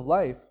Lamb's Book of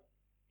Life,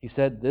 He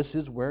said, this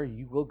is where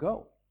you will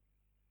go.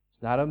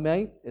 It's not a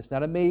maybe.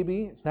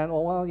 It's not,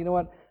 oh, well, you know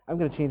what? I'm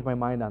going to change my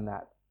mind on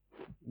that.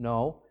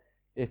 No.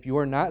 If you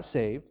are not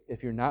saved,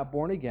 if you're not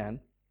born again,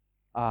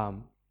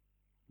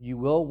 you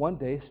will one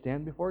day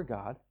stand before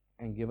God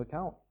and give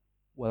account,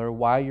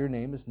 why your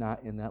name is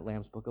not in that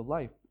Lamb's Book of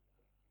Life.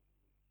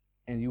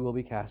 And you will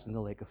be cast in the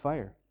lake of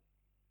fire.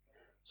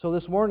 So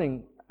this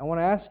morning, I want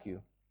to ask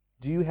you,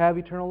 do you have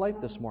eternal life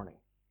this morning?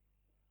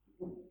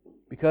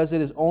 Because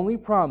it is only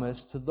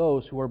promised to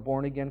those who are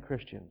born-again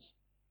Christians.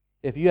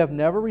 If you have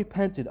never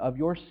repented of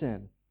your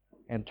sin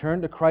and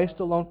turned to Christ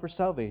alone for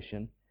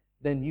salvation,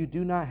 then you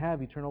do not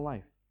have eternal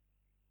life.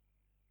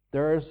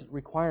 There's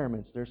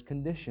requirements, there's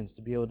conditions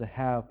to be able to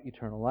have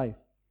eternal life.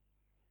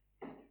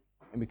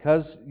 And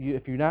because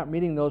if you're not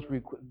meeting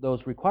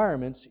those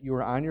requirements, you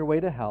are on your way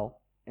to hell,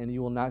 and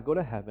you will not go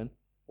to heaven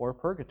or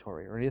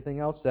purgatory or anything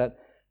else that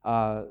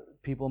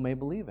people may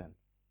believe in.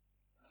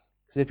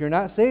 Because if you're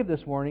not saved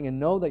this morning and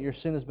know that your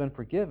sin has been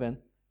forgiven,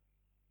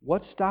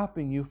 what's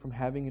stopping you from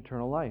having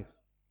eternal life?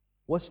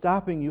 What's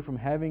stopping you from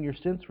having your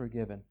sins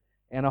forgiven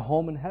and a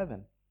home in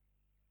heaven?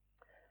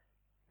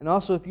 And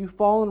also, if you've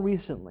fallen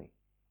recently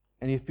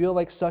and you feel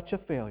like such a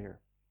failure,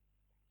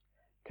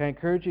 can I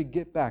encourage you to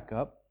get back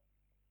up,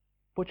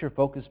 put your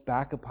focus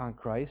back upon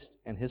Christ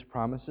and His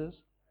promises?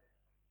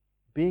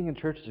 Being in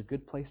church is a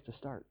good place to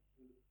start.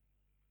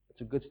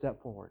 It's a good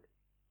step forward.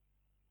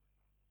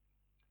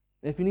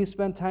 If you need to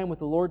spend time with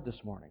the Lord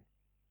this morning,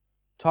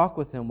 talk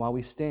with Him while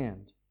we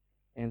stand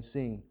and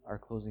sing our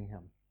closing hymn.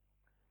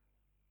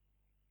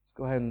 Let's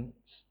go ahead and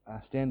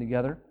stand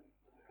together.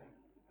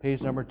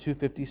 Page number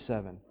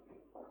 257.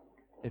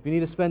 If you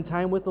need to spend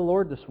time with the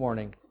Lord this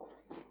morning,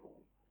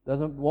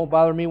 won't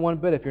bother me one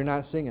bit if you're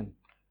not singing.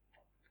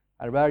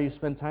 I'd rather you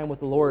spend time with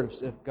the Lord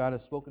if God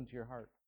has spoken to your heart.